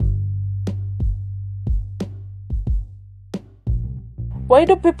Why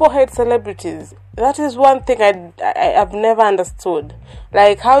do people hate celebrities? That is one thing I've never understood.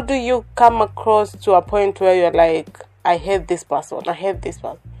 Like, how do you come across to a point where you're like, I hate this person, I hate this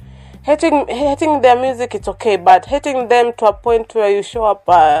person? Hating their music, it's okay, but hating them to a point where you show up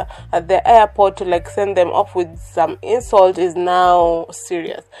at the airport to like send them off with some insult is now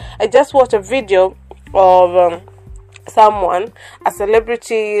serious. I just watched a video of someone, a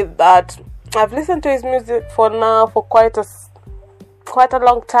celebrity that I've listened to his music for quite a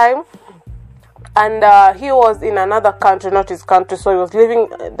long time, and he was in another country, not his country, so he was leaving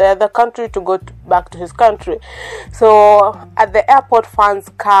the other country to go back to his country. So at the airport, fans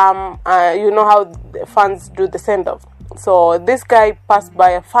come, you know how the fans do the send-off. So this guy passed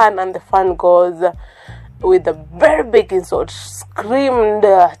by a fan, and the fan goes with a very big insult, screamed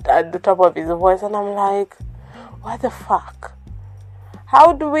at the top of his voice, and I'm like, what the fuck?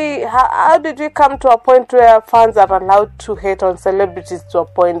 How did we come to a point where fans are allowed to hate on celebrities to a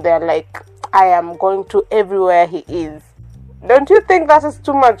point they're like, I am going to everywhere he is? Don't you think that is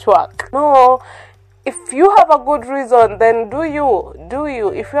too much work? No. If you have a good reason, then do you.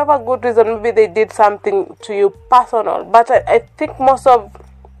 If you have a good reason, maybe they did something to you personal. But I think most of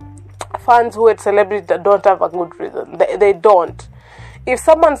fans who hate celebrities don't have a good reason. They don't. If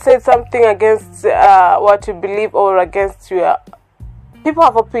someone said something against what you believe or against your... People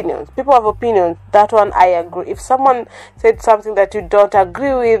have opinions. That one I agree. If someone said something that you don't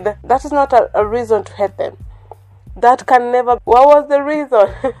agree with, that is not a reason to hate them. That can never... What was the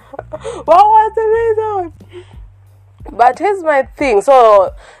reason? But here's my thing.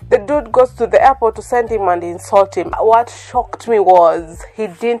 So the dude goes to the airport to send him and insult him. What shocked me was he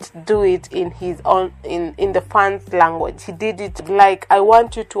didn't do it in his own, in the fans' language. He did it like, I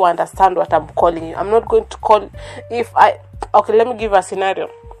want you to understand what I'm calling you. I'm not going to call... Okay, let me give a scenario.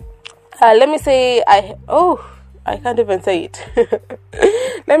 Let me say I can't even say it.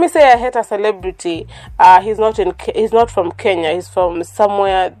 Let me say I hate a celebrity. He's not from Kenya. He's from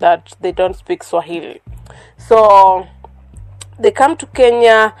somewhere that they don't speak Swahili. So they come to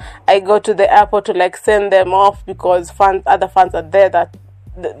Kenya. I go to the airport to like send them off because other fans are there, that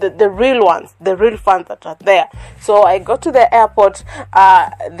the real ones, the real fans that are there. So I go to the airport.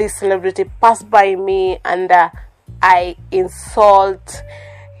 This celebrity passed by me, and I insult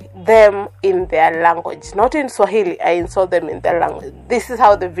them in their language, not in Swahili. I insult them in their language. This is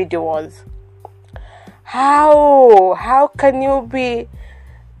how the video was. How can you be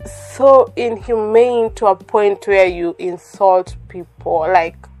so inhumane to a point where you insult people?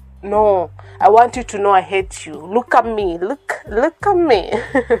 Like, no, I want you to know I hate you. Look at me. Look at me.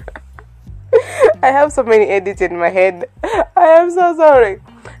 I have so many edits in my head. I am so sorry.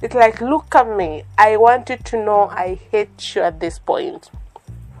 It's like, look at me. I want you to know I hate you at this point.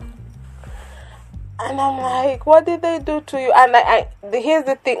 And I'm like, what did they do to you? And here's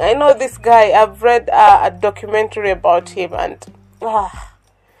the thing. I know this guy. I've read a documentary about him, and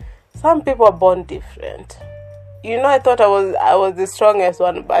some people are born different. You know, I thought I was the strongest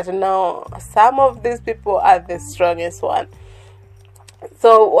one, but now some of these people are the strongest one.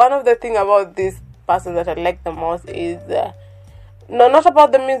 So one of the things about this person that I like the most is, no, not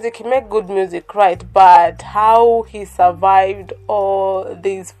about the music. He made good music, right? But how he survived all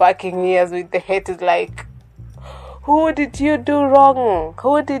these fucking years with the hate is like, who did you do wrong?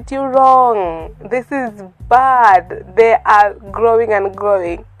 Who did you wrong? This is bad. They are growing and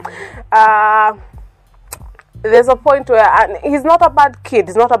growing. There's a point where, and he's not a bad kid.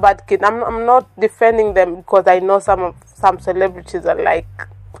 I'm not defending them, because I know some celebrities are like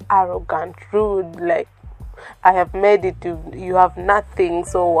arrogant, rude, like, I have made it, you have nothing,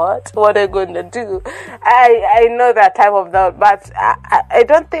 so what are you going to do? I know that type of that, but I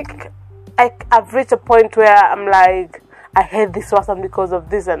don't think I've reached a point where I'm like, I hate this person because of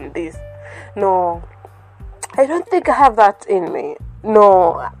this and this. No, I don't think I have that in me.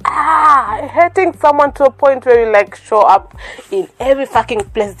 No, hating someone to a point where you like show up in every fucking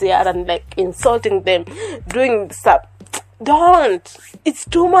place they are and like insulting them, doing stuff. Don't. It's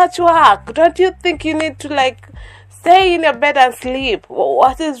too much work. Don't you think you need to like stay in your bed and sleep?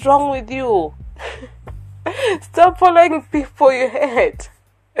 What is wrong with you? Stop following people you hate.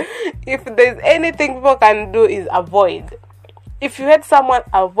 If there's anything people can do is avoid. If you hate someone,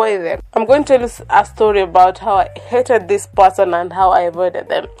 avoid them. I'm going to tell you a story about how I hated this person and how I avoided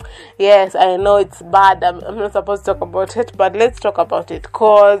them. Yes, I know it's bad. I'm not supposed to talk about it, but let's talk about it.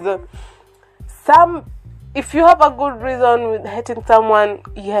 Because if you have a good reason with hating someone,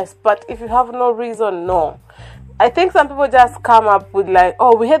 yes. But if you have no reason, no. I think some people just come up with like,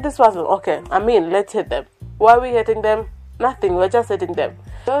 oh, we hate this person. Okay, let's hate them. Why are we hating them? Nothing. We're just hating them.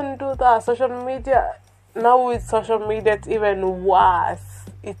 Don't do that. Social media Now with social media, it's even worse.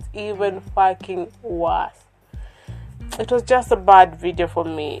 It's even fucking worse. It was just a bad video for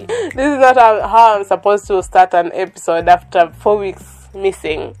me. This is not how I'm supposed to start an episode after 4 weeks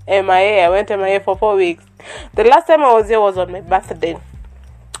missing. MIA. I went MIA for 4 weeks. The last time I was here was on my birthday.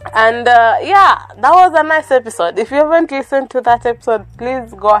 And yeah, that was a nice episode. If you haven't listened to that episode,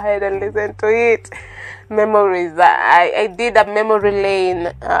 please go ahead and listen to it. Memories. I did a memory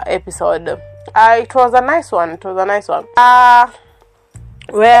lane episode. It was a nice one.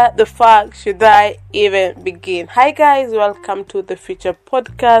 Where the fuck should I even begin? Hi guys, welcome to the Future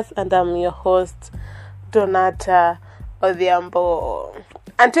Podcast, and I'm your host, Donata Odhiambo.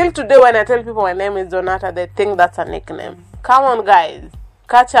 Until today, when I tell people my name is Donata, they think that's a nickname. Come on guys,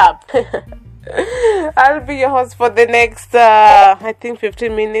 catch up. I'll be your host for the next, I think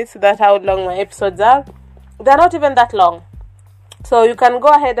 15 minutes. That's how long my episodes are. They're not even that long. So you can go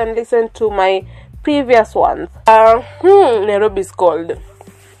ahead and listen to my previous ones. Nairobi is cold.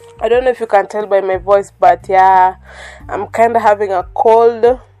 I don't know if you can tell by my voice, but yeah, I'm kind of having a cold.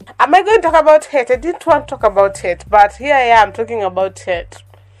 Am I going to talk about hate? I didn't want to talk about hate, but here I am talking about hate.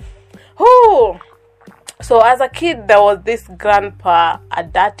 So as a kid, there was this grandpa, a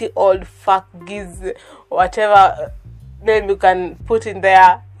dirty old fuck giz, whatever name you can put in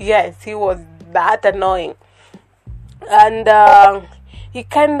there. Yes, he was that annoying. And he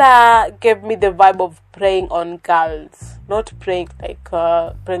kind of gave me the vibe of preying on girls. Not praying like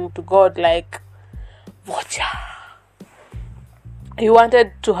praying to God, like vocha. He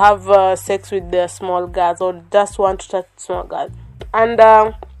wanted to have sex with the small girls, or just want to touch small girls. And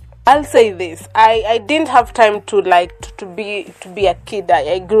I'll say this: I didn't have time to be a kid.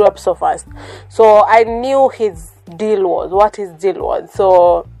 I grew up so fast, so I knew what his deal was.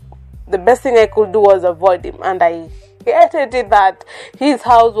 So the best thing I could do was avoid him, and I hated it that his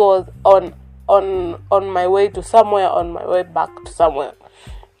house was on my way to somewhere, on my way back to somewhere.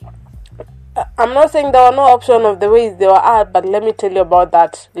 I'm not saying there were no option of the ways they were at, but let me tell you about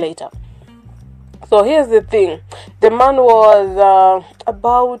that later. So here's the thing. The man was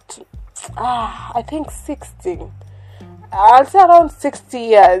about, I think 60. I'll say around 60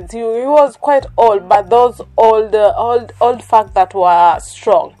 years. He was quite old, but those old facts that were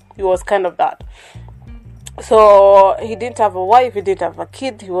strong. He was kind of that. So he didn't have a wife, he didn't have a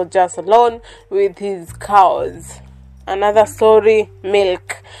kid, he was just alone with his cows. Another story,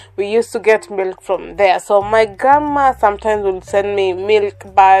 milk. We used to get milk from there. So my grandma sometimes would send me milk,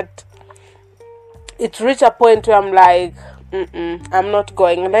 but it reached a point where I'm like, I'm not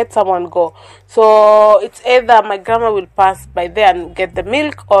going, let someone go. So it's either my grandma will pass by there and get the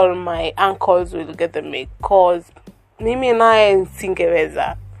milk, or my uncles will get the milk, cause mimi naye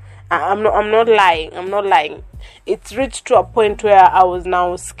singeweza. I'm not lying. It's reached to a point where I was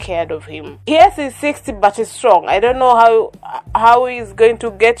now scared of him. Yes, he's 60, but he's strong. I don't know how he's going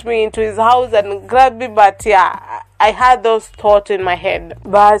to get me into his house and grab me, but yeah, I had those thoughts in my head.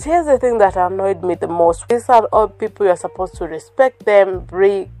 But here's the thing that annoyed me the most. These are all people you're supposed to respect them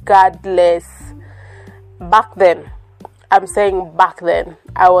regardless. Back then, I'm saying back then,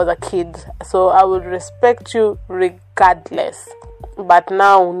 I was a kid, so I would respect you regardless. But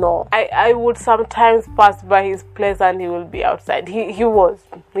now, no. I would sometimes pass by his place and he will be outside. He was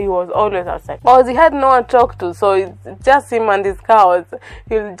always outside. Because he had no one to talk to, so it's just him and his cows.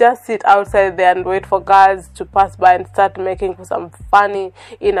 He'll just sit outside there and wait for girls to pass by and start making some funny,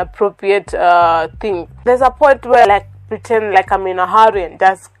 inappropriate thing. There's a point where pretend like I'm in a hurry and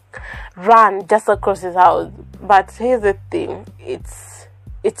just run just across his house. But here's the thing,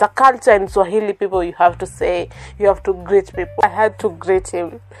 it's a culture in Swahili, people. You have to greet people. I had to greet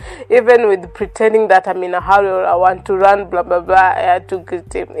him, even with pretending that I'm in a hurry or I want to run, blah blah blah. I had to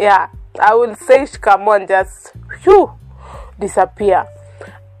greet him. Yeah, I will say come on, just disappear.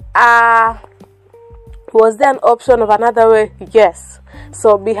 Was there an option of another way? Yes.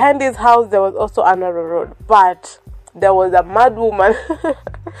 So behind his house there was also another road, but there was a mad woman.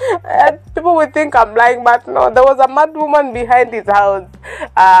 People would think I'm lying, but no, there was a mad woman behind his house.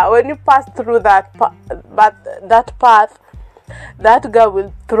 When you pass through that path, that girl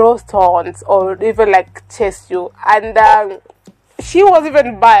will throw stones or even chase you. And she was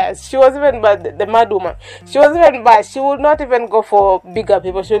even biased. The mad woman. She was even biased. She would not even go for bigger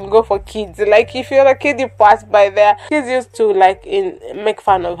people. She would go for kids. If you're a kid, you pass by there. Kids used to make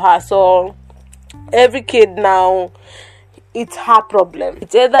fun of her. So every kid now, it's her problem.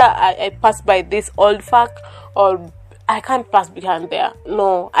 It's either I pass by this old fuck, or I can't pass behind there.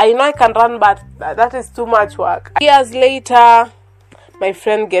 No, I know I can run, but that is too much work. Years later, my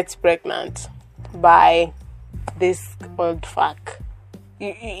friend gets pregnant by this old fuck.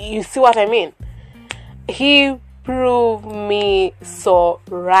 You see what I mean? he proved me so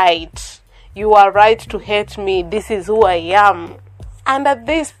right. You are right to hate me. This is who I am. And at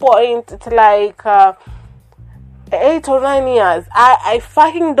this point, it's like 8 or 9 years. I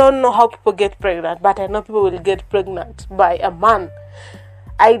fucking don't know how people get pregnant, but I know people will get pregnant by a man.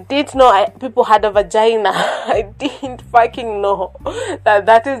 I did know people had a vagina. I didn't fucking know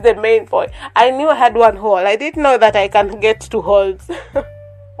that is the main point. I knew I had one hole. I didn't know that I can get 2 holes.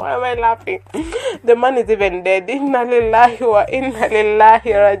 Why am I laughing? The man is even dead. Inna lillahi wa inna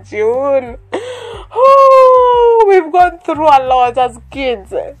lillahi rajiun. Oh, we've gone through a lot as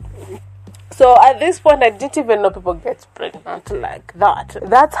kids. So at this point, I didn't even know people get pregnant like that.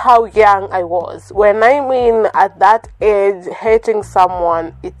 That's how young I was. When I mean at that age, hating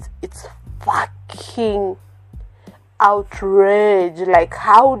someone, it's fucking outrage. Like,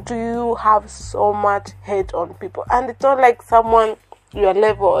 how do you have so much hate on people? And it's not like someone your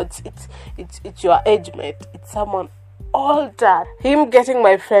level. It's your age mate. It's someone older. Him getting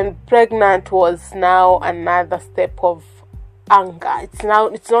my friend pregnant was now another step of anger. It's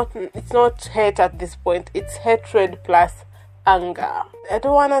not hate at this point. It's hatred plus anger. I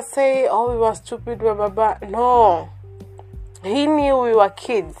don't want to say, oh, we were stupid, blah, blah, blah. No. He knew we were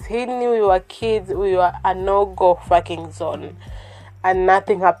kids. We were a no-go fucking zone. And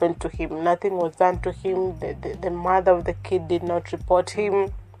nothing happened to him. Nothing was done to him. The mother of the kid did not report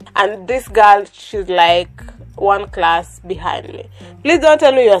him. And this girl, she's like one class behind me. Please don't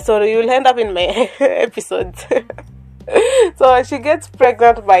tell me you're sorry. You'll end up in my episodes. So she gets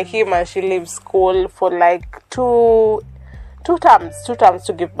pregnant by him and she leaves school for like two terms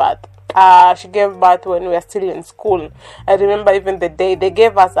to give birth. She gave birth when we were still in school. I remember even the day they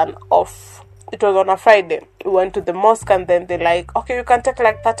gave us an off. It was on a Friday. We went to the mosque and then they're like, okay, you can take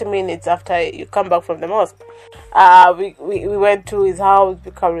like 30 minutes after you come back from the mosque. We went to his house,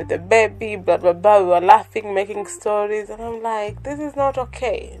 we carried the baby, blah, blah, blah. We were laughing, making stories. And I'm like, this is not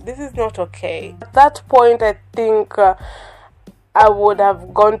okay. At that point, I think I would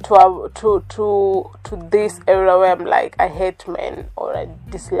have gone to this era where I'm like, I hate men or I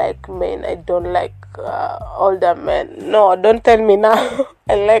dislike men. I don't like older men. No, don't tell me now.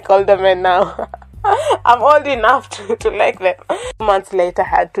 I like older men now. I'm old enough to like them. 2 months later, I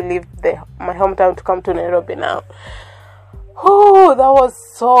had to leave my hometown to come to Nairobi now. Oh, that was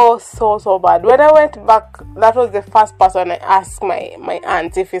so bad. When I went back, that was the first person I asked my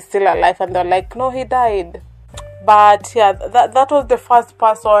aunt if he's still alive, and they're like, no, he died. But yeah, that was the first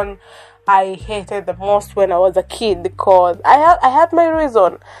person I hated the most when I was a kid, because I had my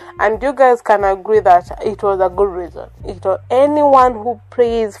reason, and you guys can agree that it was a good reason. It was anyone who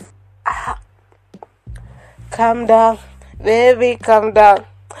prays. Calm down, baby, calm down.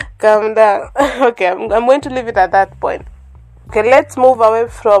 Okay, I'm going to leave it at that point. Okay, let's move away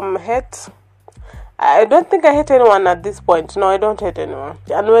from hate. I don't think I hate anyone at this point. No, I don't hate anyone.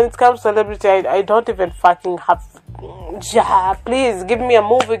 And when it comes to celebrity, I don't even fucking have. Yeah, please give me a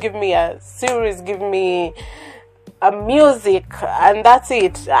movie, give me a series, give me a music, and that's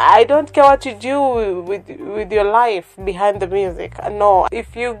it. I don't care what you do with your life behind the music. No,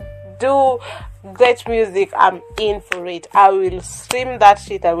 if you do great music, I'm in for it. I will stream that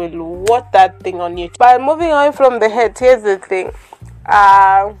shit. I will watch that thing on YouTube. But moving away from the hate, here's the thing.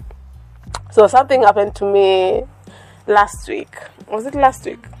 So something happened to me last week. Was it last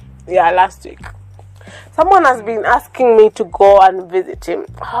week? Yeah, last week. Someone has been asking me to go and visit him.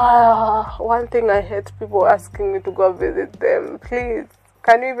 One thing I hate, people asking me to go visit them. Please,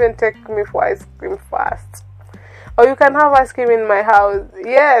 can you even take me for ice cream first? Or you can have ice cream in my house.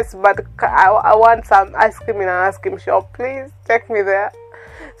 Yes, but I want some ice cream in an ice cream shop. Please, take me there.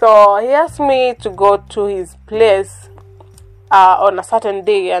 So he asked me to go to his place on a certain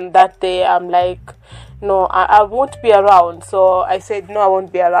day, and that day I'm like, no, I won't be around. So I said, no, I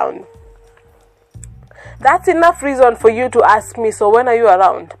won't be around. That's enough reason for you to ask me, so when are you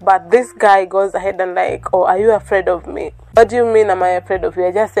around? But this guy goes ahead and like, oh, are you afraid of me? What do you mean, am I afraid of you?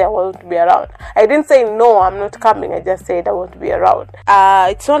 I just said I won't be around. I didn't say no, I'm not coming. I just said I won't be around.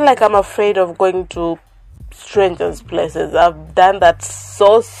 It's not like I'm afraid of going to strangers' places. I've done that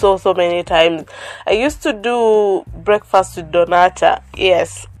so many times. I used to do breakfast with Donata.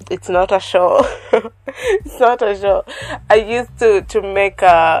 Yes, it's not a show. It's not a show. I used to make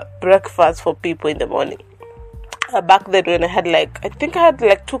breakfast for people in the morning. Back then when I had I think I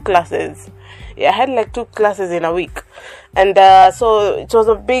had 2 classes. Yeah, I had 2 classes in a week. And so it was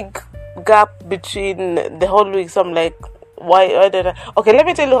a big gap between the whole week. So I'm like, Why did I? Okay, let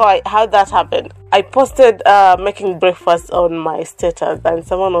me tell you how that happened. I posted making breakfast on my status, and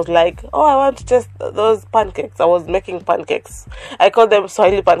someone was like, "Oh, I want to test those pancakes." I was making pancakes. I call them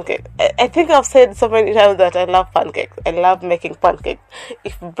Swahili pancakes. I think I've said so many times that I love pancakes. I love making pancakes.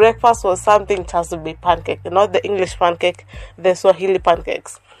 If breakfast was something, it has to be pancake, not the English pancake, the Swahili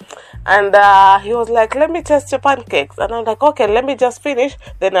pancakes. And he was like, "Let me test your pancakes," and I'm like, "Okay, let me just finish,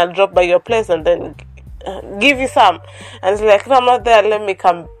 then I'll drop by your place and then give you some." And he's like, "No, I'm not there, let me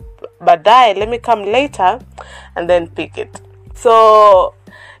come let me come later and then pick it." So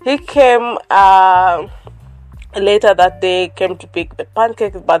he came later that day, came to pick the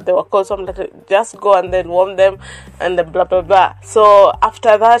pancakes, but they were cold, so I'm like, "Just go and then warm them and then blah blah blah." So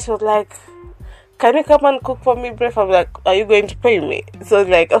after that, he was like, "Can you come and cook for me breakfast?" I'm like, "Are you going to pay me?" So it's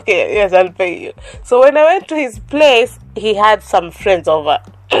like, "Okay, yes, I'll pay you." So when I went to his place, he had some friends over.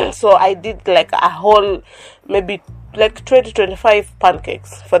 So I did like a whole, maybe like 20-25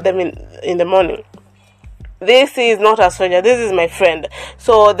 pancakes for them in the morning. This is not a stranger, this is my friend.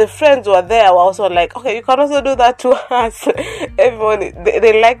 So the friends were there, were also like, "Okay, you can also do that to us." Everyone,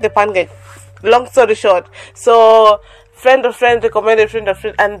 they like the pancake. Long story short, so friend of friend recommended friend of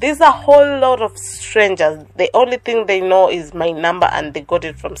friend, and these are a whole lot of strangers. The only thing they know is my number, and they got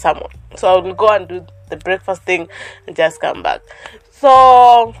it from someone. So I will go and do the breakfast thing and just come back.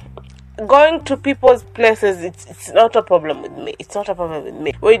 So going to people's places, it's not a problem with me. It's not a problem with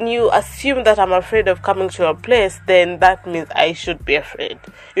me. When you assume that I'm afraid of coming to your place, then that means I should be afraid.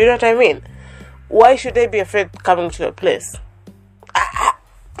 You know what I mean? Why should I be afraid coming to your place?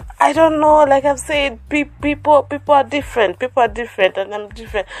 I don't know. Like I've said, people are different. People are different, and I'm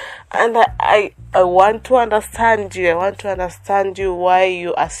different. And I want to understand you. I want to understand you. Why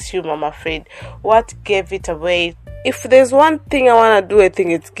you assume I'm afraid? What gave it away? If there's one thing I want to do, I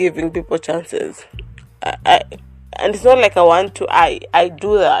think it's giving people chances. And it's not like I want to. I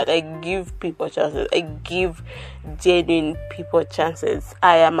do that. I give people chances. I give genuine people chances.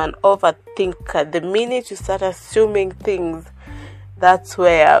 I am an overthinker. The minute you start assuming things, that's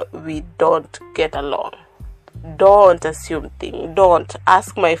where we don't get along. Don't assume things. Don't.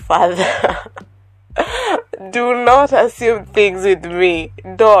 Ask my father. Do not assume things with me.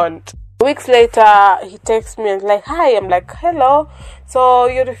 Don't. Weeks later, he texts me and like, "Hi." I'm like, "Hello. So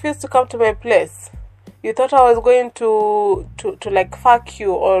you refused to come to my place? You thought I was going to like fuck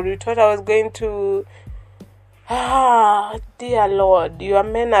you, or you thought I was going to..." Dear Lord, your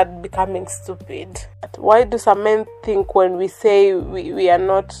men are becoming stupid. Why do some men think when we say we are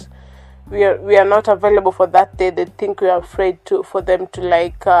not available for that day, they think we are afraid for them to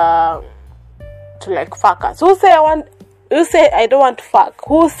like fuck us? Who say I don't want to fuck?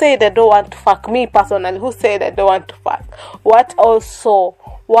 Who said I don't want to fuck? Me personally, who said I don't want to fuck? What also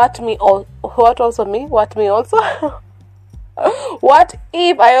me? What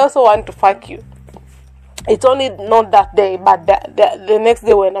if I also want to fuck you? It's only not that day, but the next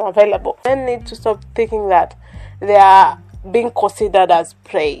day when I'm available. Men need to stop thinking that they are being considered as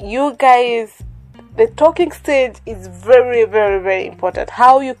prey. You guys, the talking stage is very, very, very important.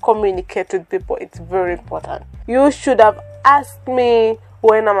 How you communicate with people, it's very important. You should have asked me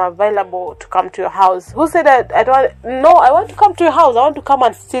when I'm available to come to your house. Who said that I don't? No, I want to come to your house. I want to come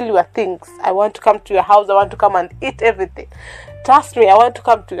and steal your things. I want to come to your house. I want to come and eat everything. Trust me, I want to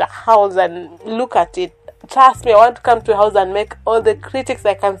come to your house and look at it. Trust me, I want to come to your house and make all the critics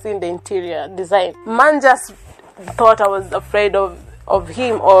I can see in the interior design. Man just thought I was afraid of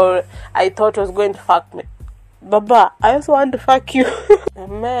him, or I thought he was going to fuck me. Baba, I also want to fuck you.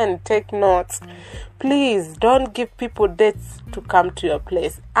 Man, take notes. Please don't give people dates to come to your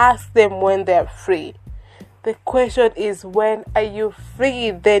place. Ask them when they're free. The question is, when are you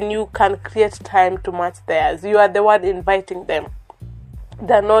free? Then you can create time to match theirs. You are the one inviting them.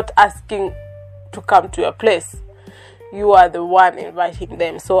 They're not asking to come to your place. You are the one inviting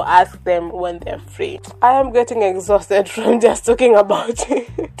them. So ask them when they're free. I am getting exhausted from just talking about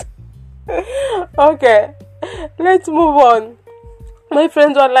it. Okay, let's move on. My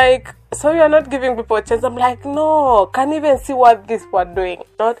friends were like, "So you're not giving people a chance?" I'm like, "No, can't even see what these people are doing."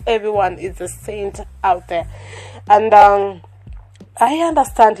 Not everyone is a saint out there. And I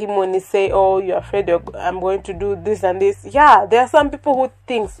understand him when he say, "Oh, you're afraid I'm going to do this and this." Yeah, there are some people who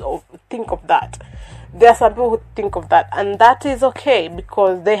think of that. There are some people who think of that, and that is okay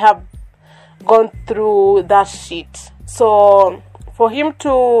because they have gone through that shit. So for him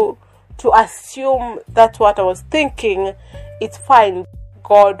to assume that's what I was thinking, it's fine.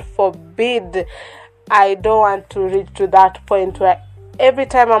 God forbid. I don't want to reach to that point where every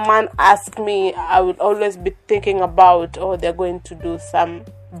time a man asks me, I will always be thinking about, oh, they're going to do some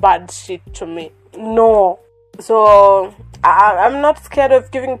bad shit to me. No. So I'm not scared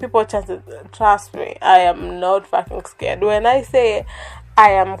of giving people chances. Trust me, I am not fucking scared. When I say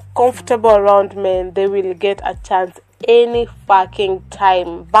I am comfortable around men, they will get a chance any fucking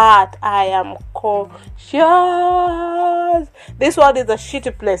time. But I am cautious. This world is a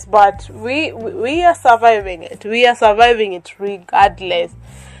shitty place, but we are surviving it. We are surviving it regardless.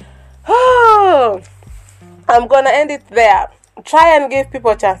 I'm gonna end it there. Try and give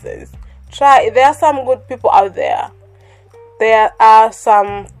people chances. There are some good people out there. There are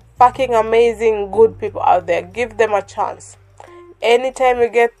some fucking amazing good people out there. Give them a chance. Anytime you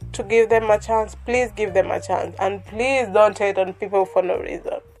get to give them a chance, please give them a chance. And please don't hate on people for no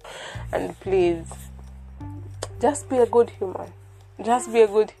reason. And please, just be a good human. Just be a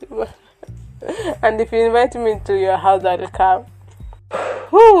good human. And if you invite me to your house, I'll come.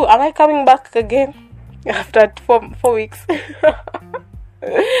 Am I coming back again? After 4 weeks.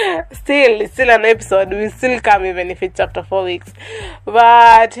 Still an episode. We still come even if it's after 4 weeks.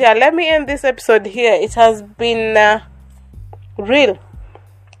 But yeah, let me end this episode here. It has been real.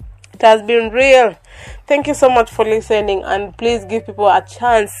 It has been real. Thank you so much for listening, and please give people a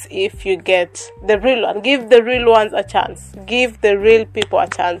chance if you get the real one. Give the real ones a chance. Give the real people a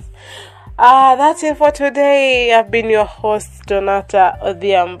chance. That's it for today. I've been your host, Donata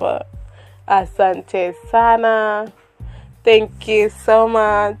Odhiambo. Asante sana. Thank you so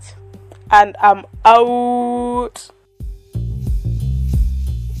much. And I'm out.